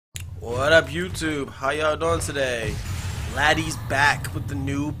What up, YouTube? How y'all doing today? Laddie's back with the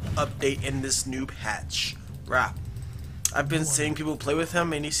new update in this new patch. Rap. I've been seeing people play with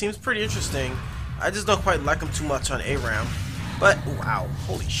him and he seems pretty interesting. I just don't quite like him too much on ARAM. But, wow,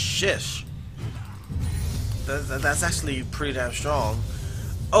 holy shish. That's actually pretty damn strong.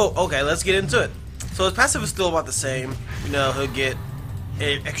 Oh, okay, let's get into it. So his passive is still about the same. You know, he'll get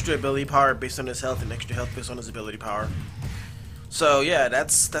extra ability power based on his health and extra health based on his ability power. So yeah,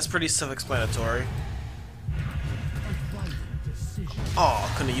 that's pretty self-explanatory.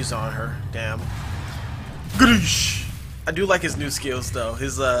 Oh, couldn't have used it on her. Damn. I do like his new skills though.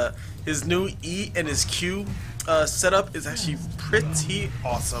 His new E and his Q setup is actually pretty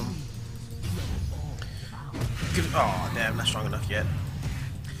awesome. Oh damn, not strong enough yet.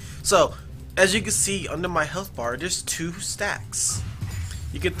 So, as you can see under my health bar, there's 2 stacks.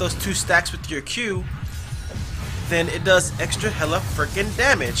 You get those 2 stacks with your Q, then it does extra hella freaking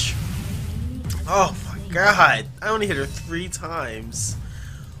damage. Oh my god, I only hit her 3 times.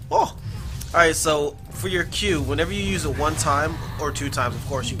 Oh, alright, so for your Q, whenever you use it 1 time, or 2 times of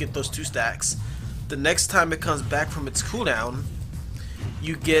course, you get those 2 stacks. The next time it comes back from its cooldown,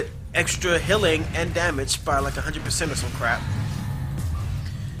 you get extra healing and damage by like 100% or some crap.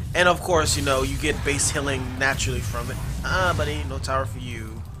 And of course, you know, you get base healing naturally from it. Ah, buddy, no tower for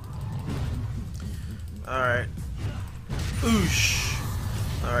you. Alright. Oosh.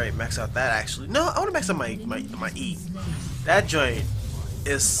 Alright, max out that actually. No, I want to max out my E. That joint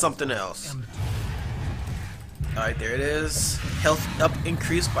is something else. Alright, there it is. Health up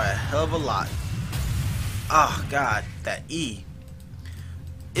increased by a hell of a lot. Oh god, that E.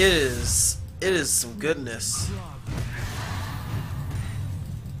 It is some goodness.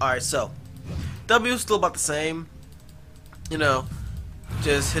 Alright, so W is still about the same. You know,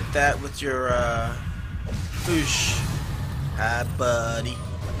 just hit that with your oosh. Hi buddy.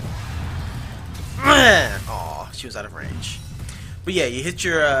 Aw, she was out of range. But yeah, you hit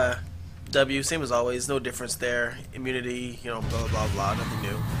your W, same as always, no difference there. Immunity, you know, blah blah blah, nothing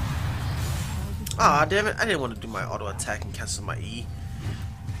new. Aw, damn it, I didn't want to do my auto attack and cancel my E.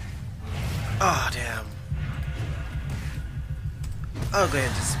 Aw, damn. Oh, go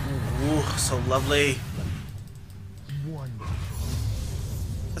ahead, just ooh, so lovely.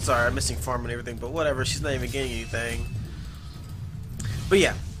 That's alright, I'm missing farm and everything, but whatever, she's not even getting anything. But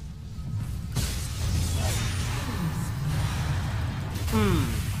yeah.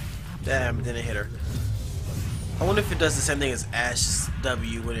 Damn, it didn't hit her. I wonder if it does the same thing as Ash's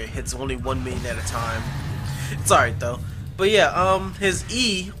W when it hits only 1 minion at a time. It's alright though. But yeah, his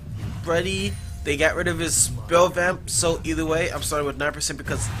E, Freddy, they got rid of his spell vamp, so either way, I'm starting with 9%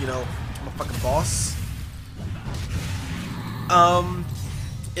 because, you know, I'm a fucking boss.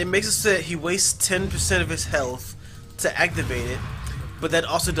 It makes it so that he wastes 10% of his health to activate it, but that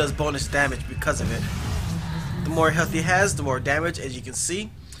also does bonus damage because of it. The more health he has, the more damage, as you can see.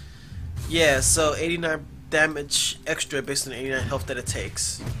 Yeah, so 89 damage extra based on 89 health that it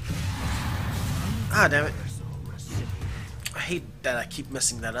takes. Ah, damn it. I hate that I keep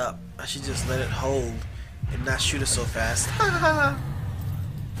messing that up. I should just let it hold and not shoot it so fast.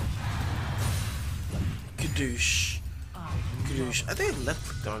 Kadoosh. Kadoosh. I think I left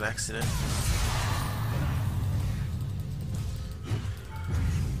clicked on accident.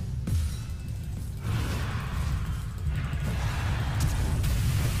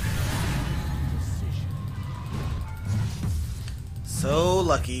 So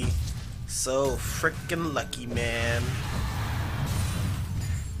lucky. So freaking lucky, man.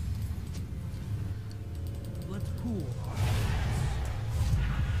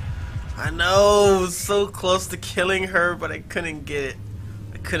 I know, so close to killing her, but I couldn't get it.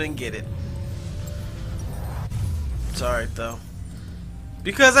 I couldn't get it. It's alright though.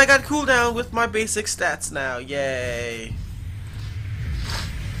 Because I got cooldown with my basic stats now. Yay.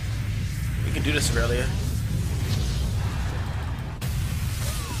 We can do this earlier.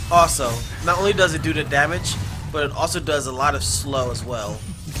 Also, not only does it do the damage, but it also does a lot of slow as well.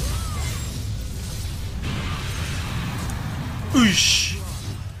 Oosh.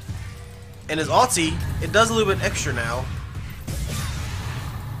 And his ulti, it does a little bit extra now.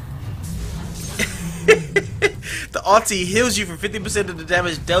 The ulti heals you for 50% of the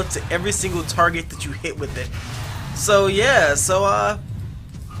damage dealt to every single target that you hit with it. So yeah, so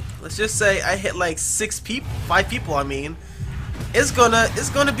let's just say I hit like 5 people, I mean. It's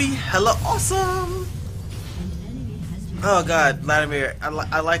gonna be hella awesome. Oh god, Vladimir, I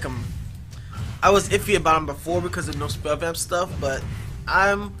like him. I was iffy about him before because of no spell vamp stuff, but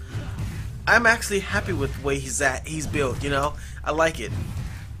I'm actually happy with the way he's built, you know? I like it.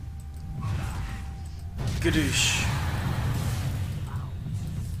 Gadoosh.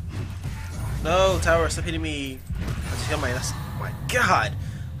 No, tower, stop hitting me. That's, oh my god.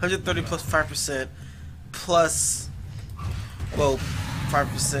 130 plus 5% plus, well,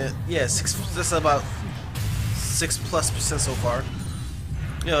 5%. Yeah, 6. That's about 6+% so far.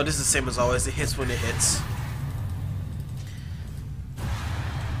 You know, this is the same as always. It hits when it hits.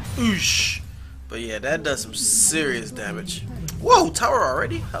 Oosh. But yeah, that does some serious damage. Whoa, tower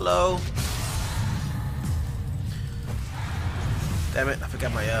already? Hello. Damn it, I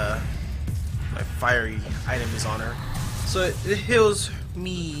forgot my my fiery item is on her. So it heals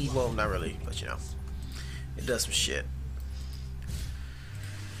me, well, not really, but you know, it does some shit.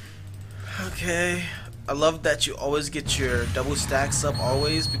 Okay, I love that you always get your double stacks up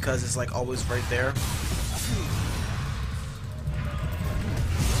always, because it's like always right there.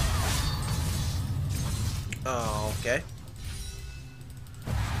 Oh, okay.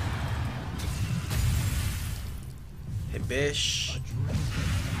 Hey, bish.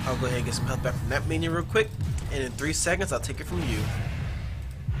 I'll go ahead and get some health back from that minion real quick, and in 3 seconds I'll take it from you.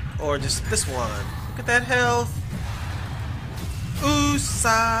 Or just this one. Look at that health.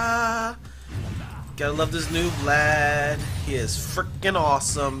 Oosa. Gotta love this new Vlad. He is freaking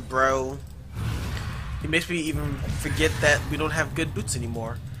awesome, bro. He makes me even forget that we don't have good boots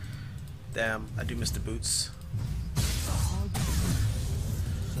anymore. Damn, I do miss the boots.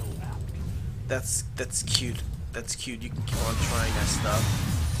 That's cute. That's cute. You can keep on trying that stuff.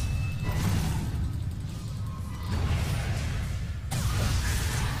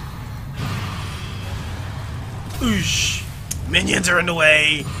 Oosh! Minions are in the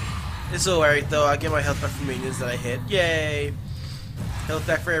way! It's alright though, I get my health back from minions that I hit. Yay! Health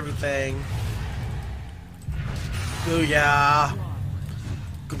back for everything. Booyah!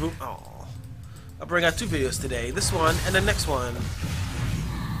 Kaboom! Aww. I'll bring out 2 videos today. This one and the next one.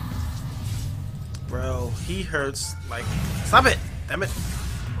 Bro, he hurts like... Stop it! Damn it!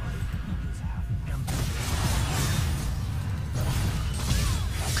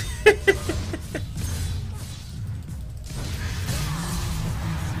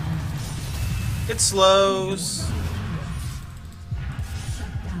 It slows.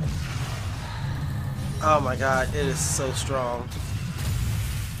 Oh my god, it is so strong.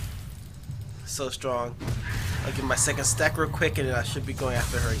 So strong. I'll get my second stack real quick and then I should be going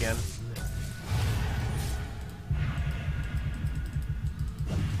after her again.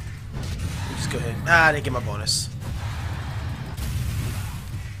 Just go ahead. Ah, I didn't get my bonus.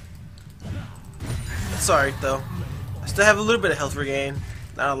 It's alright though. I still have a little bit of health regain.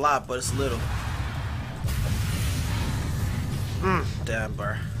 Not a lot, but it's a little. Damn,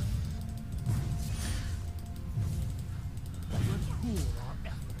 bar.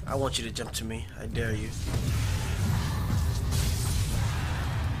 I want you to jump to me. I dare you.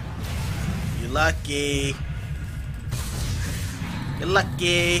 You're lucky. You're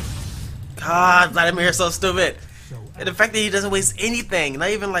lucky. God, Vladimir is so stupid. And the fact that he doesn't waste anything, not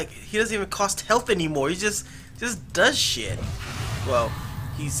even like, he doesn't even cost health anymore. He just does shit. Well,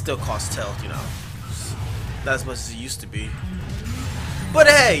 he still costs health, you know. Not as much as he used to be. But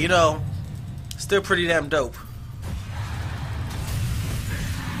hey, you know, still pretty damn dope.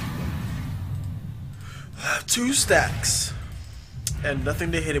 I have 2 stacks. And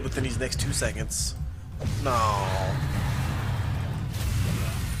nothing to hit it within these next 2 seconds. No.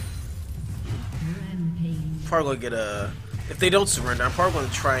 Probably gonna get a... If they don't surrender, I'm probably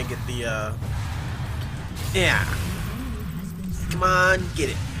gonna try and get the, yeah. Come on, get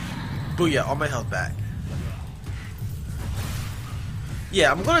it. Booyah, all my health back. Yeah,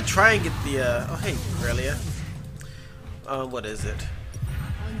 I'm gonna try and get the, oh hey, Aurelia. What is it?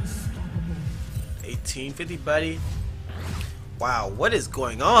 1850, buddy. Wow, what is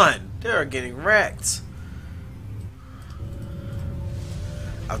going on? They are getting wrecked.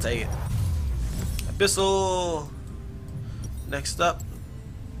 I'll take it. Abyssal. Next up,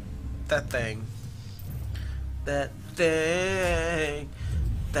 that thing. That thing.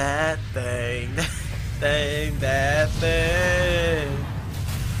 That thing. That thing. That thing.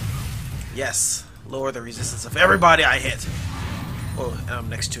 Yes. Lower the resistance of everybody I hit. Oh, and I'm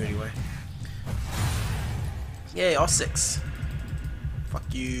next to anyway. Yay, all 6. Fuck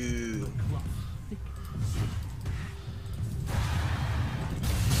you.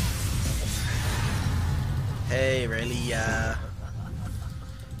 Hey, Aurelia.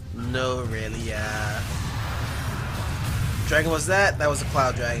 No, Aurelia. Dragon was that? That was a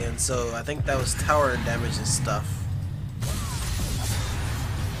cloud dragon, so I think that was tower damage and stuff.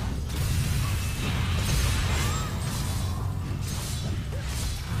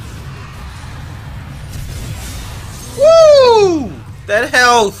 Woo! That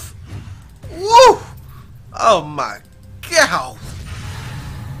health! Woo! Oh my god!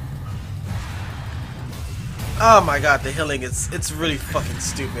 Oh my god, the healing it's really fucking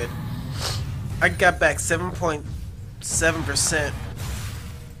stupid. I got back 7.7%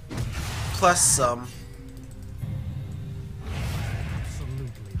 plus some.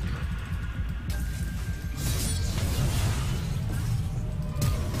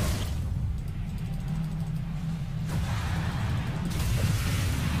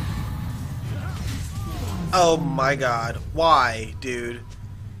 Oh my god. Why, dude?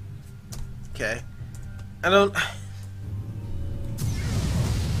 Okay. I don't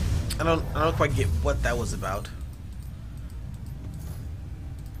quite get what that was about.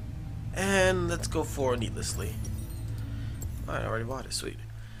 And let's go for needlessly. I already bought it, sweet.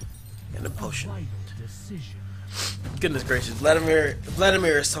 And a potion. Goodness gracious, Vladimir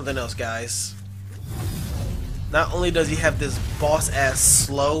is something else, guys. Not only does he have this boss ass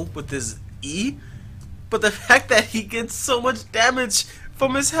slow with his E, but the fact that he gets so much damage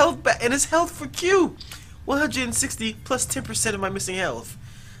from his health and his health for Q. 160 plus 10% of my missing health.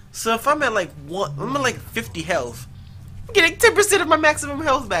 So if I'm at like I'm at like 50 health, I'm getting 10% of my maximum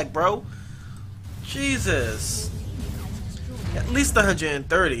health back, bro. Jesus. At least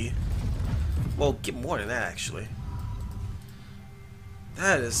 130. Well, get more than that actually.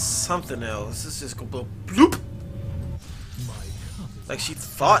 That is something else. This is gonna bloop. Like she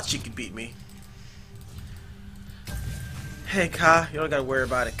thought she could beat me. Hey Ka, you don't gotta worry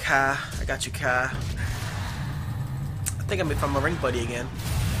about it, Ka. I got you, Ka. I think I may find my ring buddy again.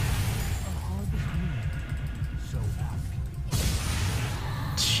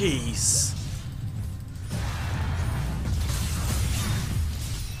 Jeez.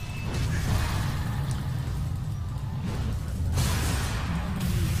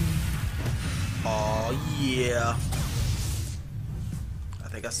 Oh yeah. I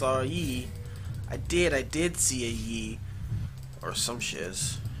think I saw a Yi. I did see a Yi. Or some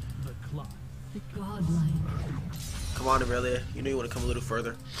shiz. Come on, Aurelia. You know you want to come a little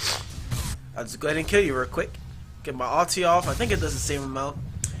further. I'll just go ahead and kill you real quick. Get my ulti off. I think it does the same amount.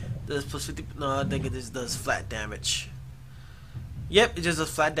 Does plus 50. No, I think it just does flat damage. Yep, it just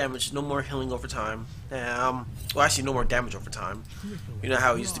does flat damage. No more healing over time. Well, actually, no more damage over time. You know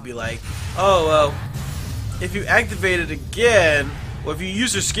how it used to be like, oh, well, if you activate it again, well, if you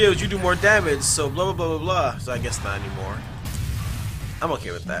use your skills, you do more damage. So blah blah blah blah blah. So I guess not anymore. I'm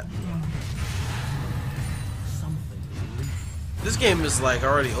okay with that. This game is like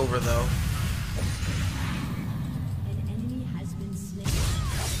already over though. An enemy has been slain.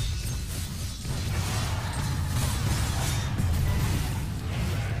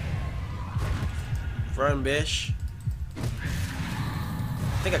 Run, bish. I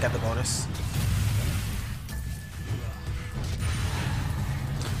think I got the bonus.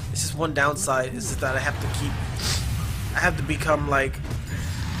 It's just one downside is that I have to become like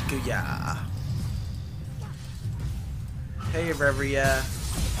yeah. Hey Reveria.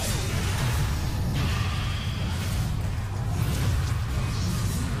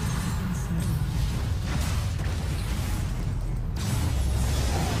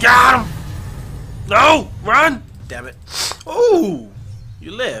 Got him! No! Run! Damn it. Oh!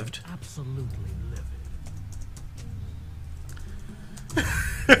 You lived. Absolutely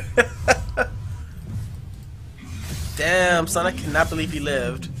livid. Damn, son, I cannot believe he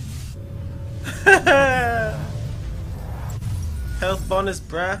lived. Health bonus,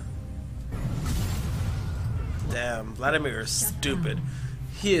 bruh. Damn, Vladimir is stupid.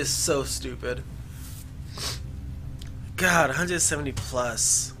 He is so stupid. God, 170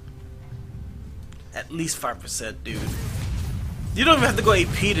 plus. At least 5%, dude. You don't even have to go AP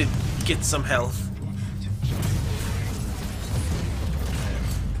to get some health.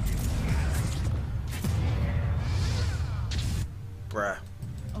 Bruh.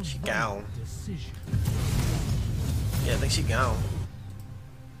 She gone. Yeah, I think she gone.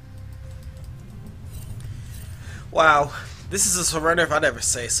 Wow. This is a surrender if I'd ever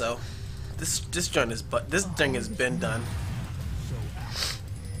say so. This joint is this thing has been done.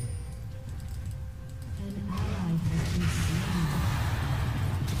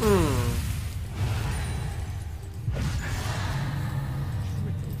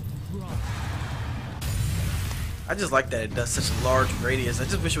 I just like that it does such a large radius. I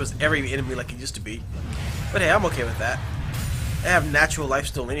just wish it was every enemy like it used to be. But hey, I'm okay with that. I have natural life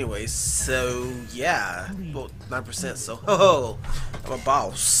still anyways, so yeah. Well, 9%, so ho, I'm a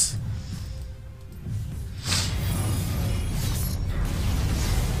boss.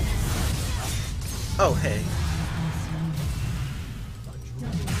 Oh, hey.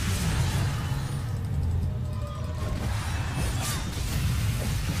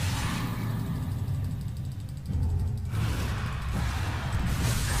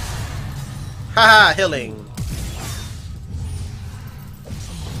 Haha, healing.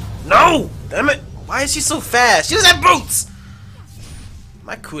 No! Damn it! Why is she so fast? She doesn't have boots!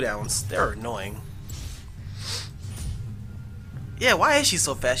 My cooldowns, they're annoying. Yeah, why is she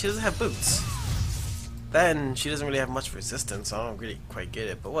so fast? She doesn't have boots. Then she doesn't really have much resistance, so I don't really quite get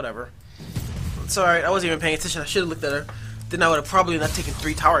it, but whatever. It's alright, I wasn't even paying attention. I should have looked at her. Then I would have probably not taken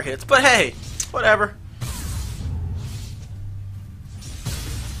 3 tower hits, but hey, whatever.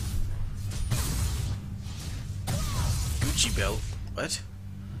 Gucci belt? What?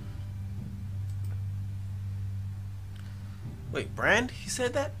 Wait, brand? He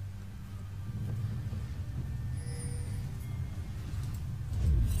said that?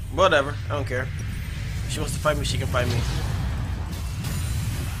 Whatever, I don't care. If she wants to fight me, she can fight me.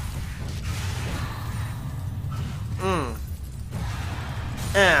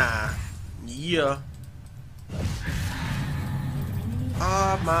 Yeah.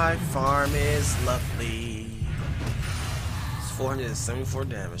 Ah, my farm is lovely. It's 474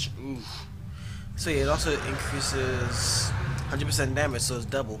 damage. Ooh. So yeah, it also increases 100% damage, so it's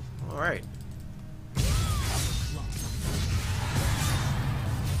double. Alright.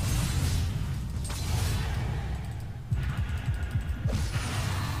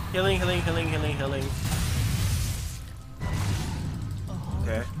 Healing, healing, healing, healing, healing.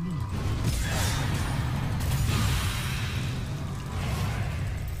 Okay.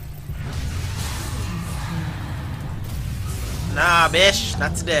 Nah, bitch,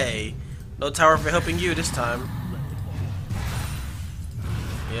 not today. No tower for helping you this time.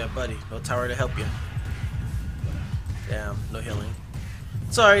 Yeah, buddy, no tower to help you. Damn, no healing.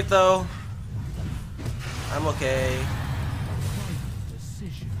 It's alright though. I'm okay.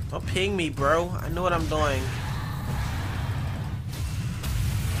 Don't ping me, bro. I know what I'm doing.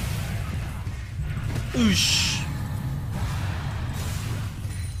 Oosh.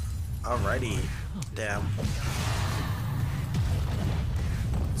 Alrighty. Damn.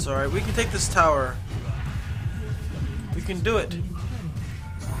 It's alright. We can take this tower. We can do it.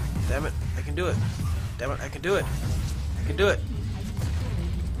 Damn it. I can do it. Damn it. I can do it. I can do it.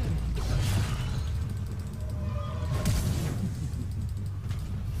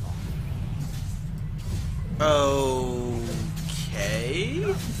 Okay.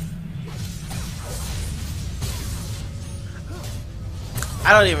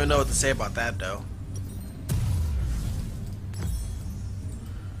 I don't even know what to say about that though.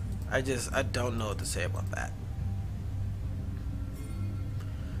 I don't know what to say about that.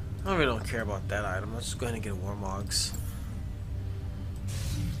 I really don't care about that item. Let's just go ahead and get Warmogs.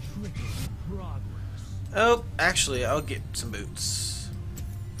 Oh, actually, I'll get some boots.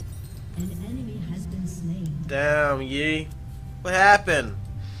 An enemy has been slain. Damn, Yi. What happened?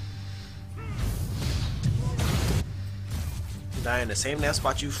 Die in the same damn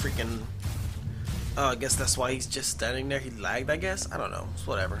spot you freaking... Oh, I guess that's why he's just standing there. He lagged, I guess? I don't know. It's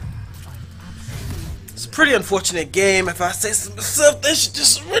whatever. It's a pretty unfortunate game. If I say so myself, they should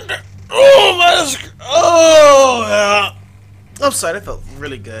just surrender. Oh, my... Oh, yeah. I'm sorry. That felt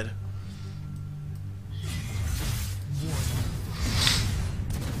really good.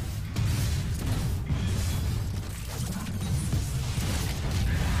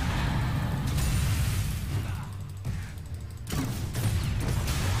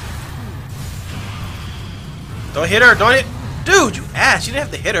 Don't hit her, don't hit... Dude, you ass, you didn't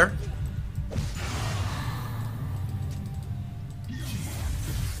have to hit her.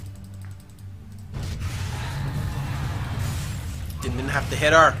 Didn't have to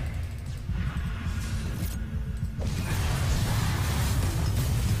hit her.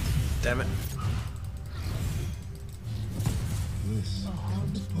 Damn it.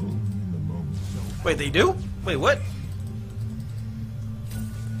 Wait, they do? Wait, what?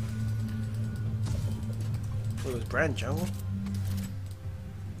 Wait, was Brand jungle?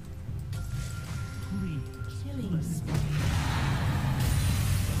 Killing spree.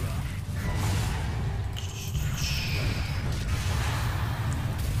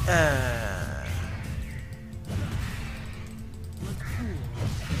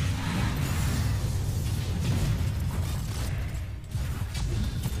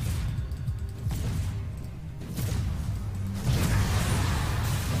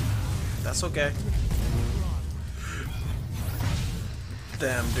 That's okay.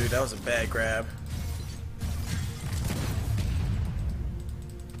 Damn, dude, that was a bad grab.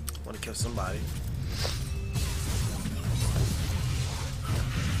 Want to kill somebody.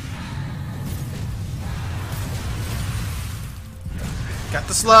 Got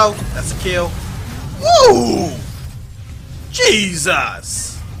the slow. That's a kill. Woo!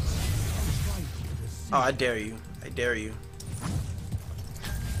 Jesus! Oh, I dare you. I dare you.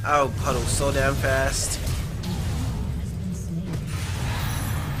 I'll puddle so damn fast.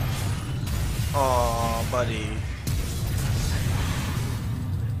 Aw, buddy.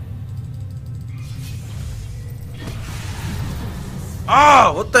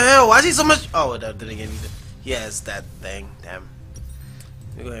 Oh, what the hell? Why is he so much? Oh, that didn't get anything. He has that thing. Damn.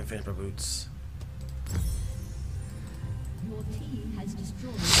 Let me go ahead and finish my boots. Your team has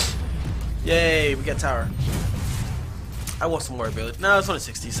destroyed. Yay, we got tower. I want some more ability. No, it's only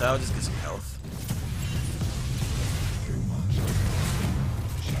 60, so I'll just get some health.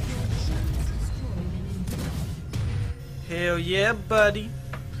 Hell yeah, buddy.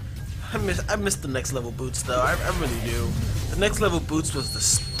 I miss the next level boots though. I really do. The next level boots was the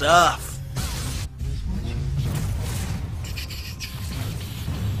stuff.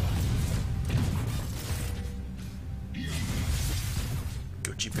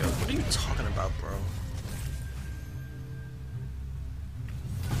 Gucci Bill, what are you talking about, bro?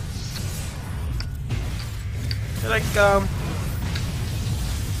 You're like,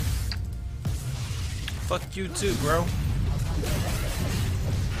 fuck you too, bro.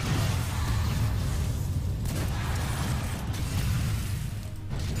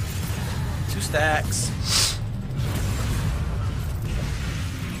 Two stacks.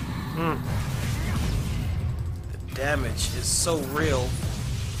 The damage is so real.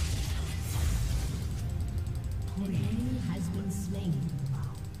 Has been slain.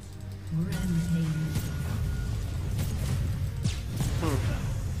 Rampage.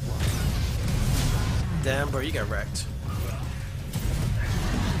 Damn, bro, you got wrecked.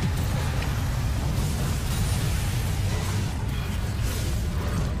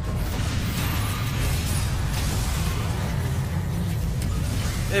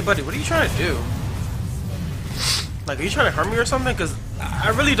 Hey, buddy, what are you trying to do? Like, are you trying to hurt me or something? Because I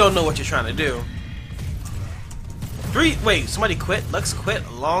really don't know what you're trying to do. Wait, somebody quit? Lux quit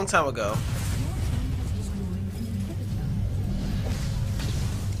a long time ago.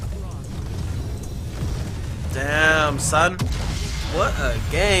 Damn, son. What a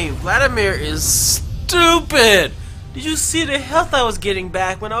game. Vladimir is stupid. Did you see the health I was getting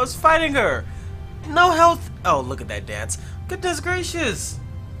back when I was fighting her? No health. Oh, look at that dance. Goodness gracious.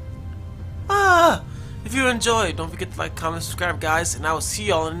 Ah. If you enjoyed, don't forget to like, comment, subscribe, guys, and I will see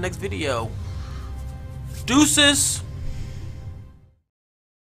y'all in the next video. Deuces.